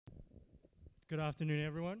Good afternoon,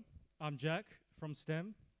 everyone. I'm Jack from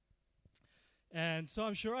STEM. And so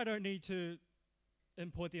I'm sure I don't need to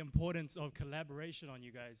import the importance of collaboration on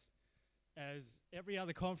you guys. As every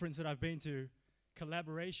other conference that I've been to,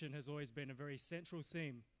 collaboration has always been a very central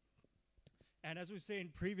theme. And as we've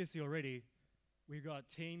seen previously already, we've got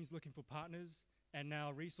teams looking for partners and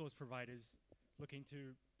now resource providers looking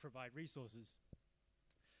to provide resources.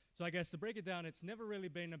 So I guess to break it down, it's never really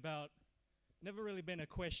been a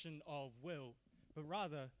question of will, but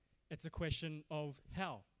rather it's a question of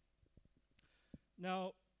how.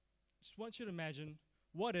 Now, just want you to imagine,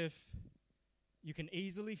 what if you can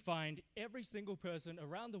easily find every single person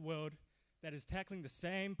around the world that is tackling the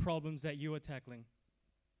same problems that you are tackling?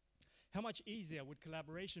 How much easier would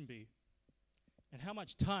collaboration be? And how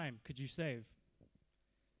much time could you save?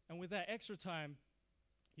 And with that extra time,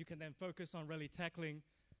 you can then focus on really tackling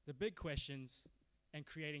the big questions and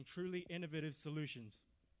creating truly innovative solutions.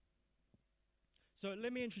 So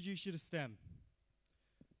let me introduce you to STEM.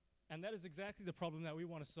 And that is exactly the problem that we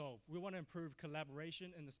want to solve. We want to improve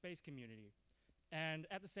collaboration in the space community, and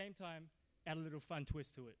at the same time, add a little fun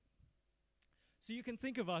twist to it. So you can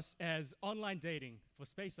think of us as online dating for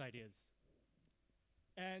space ideas.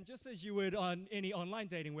 And just as you would on any online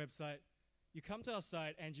dating website, you come to our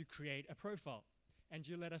site and you create a profile. And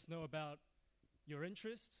you let us know about your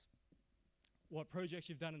interests, what projects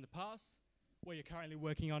you've done in the past, what you're currently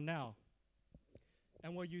working on now.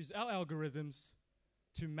 And we'll use our algorithms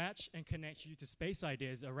to match and connect you to space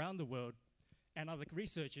ideas around the world and other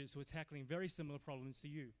researchers who are tackling very similar problems to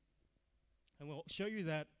you. And we'll show you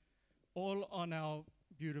that all on our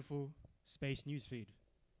beautiful space newsfeed,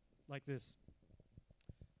 like this.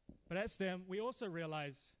 But at STEM, we also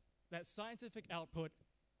realize that scientific output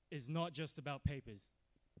is not just about papers.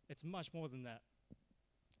 It's much more than that.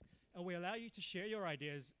 And we allow you to share your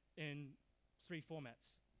ideas in 3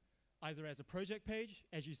 formats, either as a project page,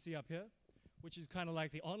 as you see up here, which is kind of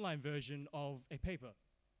like the online version of a paper,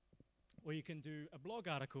 or you can do a blog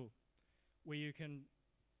article where you can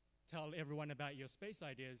tell everyone about your space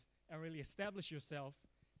ideas and really establish yourself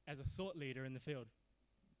as a thought leader in the field.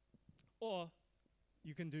 Or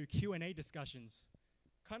you can do Q&A discussions,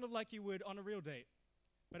 kind of like you would on a real date,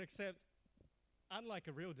 but except, unlike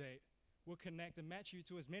a real date, we'll connect and match you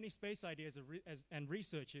to as many space ideas and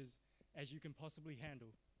researchers as you can possibly handle.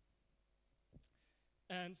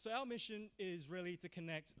 And so our mission is really to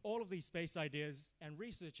connect all of these space ideas and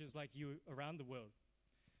researchers like you around the world,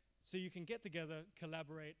 so you can get together,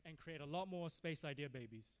 collaborate, and create a lot more space idea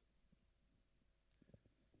babies.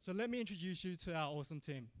 So let me introduce you to our awesome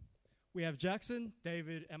team. We have Jackson,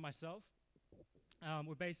 David, and myself.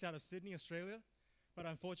 We're based out of Sydney, Australia, but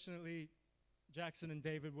unfortunately, Jackson and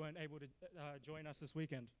David weren't able to join us this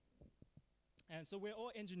weekend. And so we're all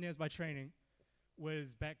engineers by training,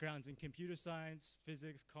 with backgrounds in computer science,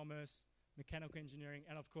 physics, commerce, mechanical engineering,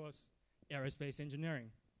 and of course, aerospace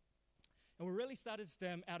engineering. And we really started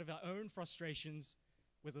STEM out of our own frustrations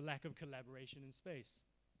with the lack of collaboration in space.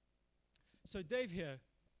 So Dave here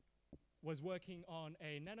was working on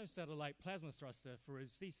a nanosatellite plasma thruster for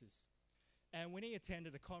his thesis. And when he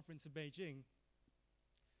attended a conference in Beijing,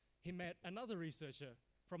 he met another researcher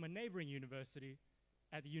from a neighboring university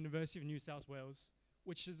at the University of New South Wales,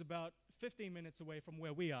 which is about 15 minutes away from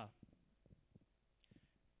where we are.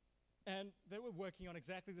 And they were working on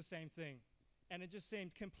exactly the same thing. And it just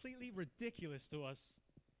seemed completely ridiculous to us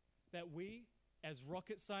that we, as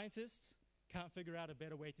rocket scientists, can't figure out a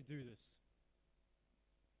better way to do this.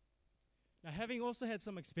 Now, having also had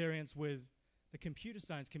some experience with the computer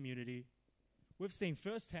science community, we've seen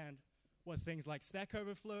firsthand what things like Stack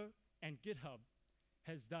Overflow and GitHub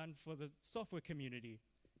has done for the software community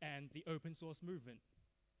and the open source movement.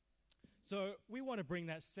 So we want to bring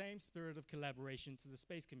that same spirit of collaboration to the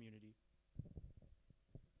space community.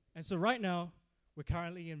 And so right now, we're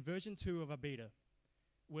currently in version 2 of our beta,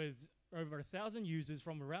 with over 1,000 users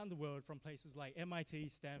from around the world, from places like MIT,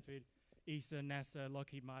 Stanford, ESA, NASA,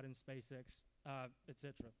 Lockheed Martin, SpaceX,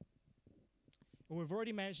 etc. And we've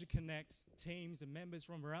already managed to connect teams and members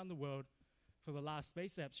from around the world for the last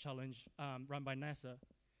Space Apps Challenge run by NASA.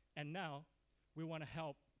 And now we want to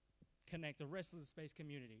help connect the rest of the space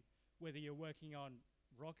community, whether you're working on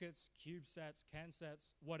rockets, CubeSats,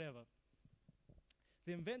 CanSats, whatever.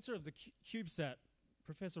 The inventor of the CubeSat,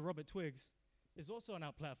 Professor Robert Twiggs, is also on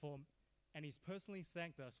our platform, and he's personally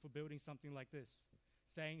thanked us for building something like this,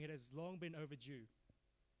 saying it has long been overdue.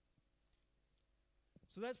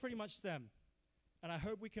 So that's pretty much STEM. And I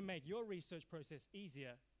hope we can make your research process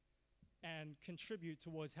easier and contribute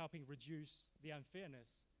towards helping reduce the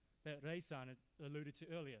unfairness that Rei-san alluded to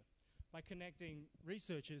earlier by connecting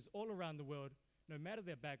researchers all around the world, no matter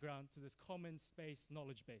their background, to this common space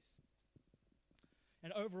knowledge base.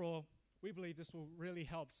 And overall, we believe this will really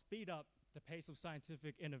help speed up the pace of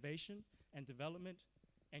scientific innovation and development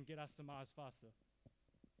and get us to Mars faster.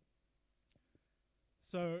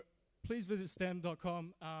 So please visit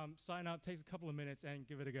STEM.com, sign up, takes a couple of minutes, and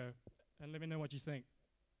give it a go. And let me know what you think.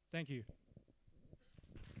 Thank you.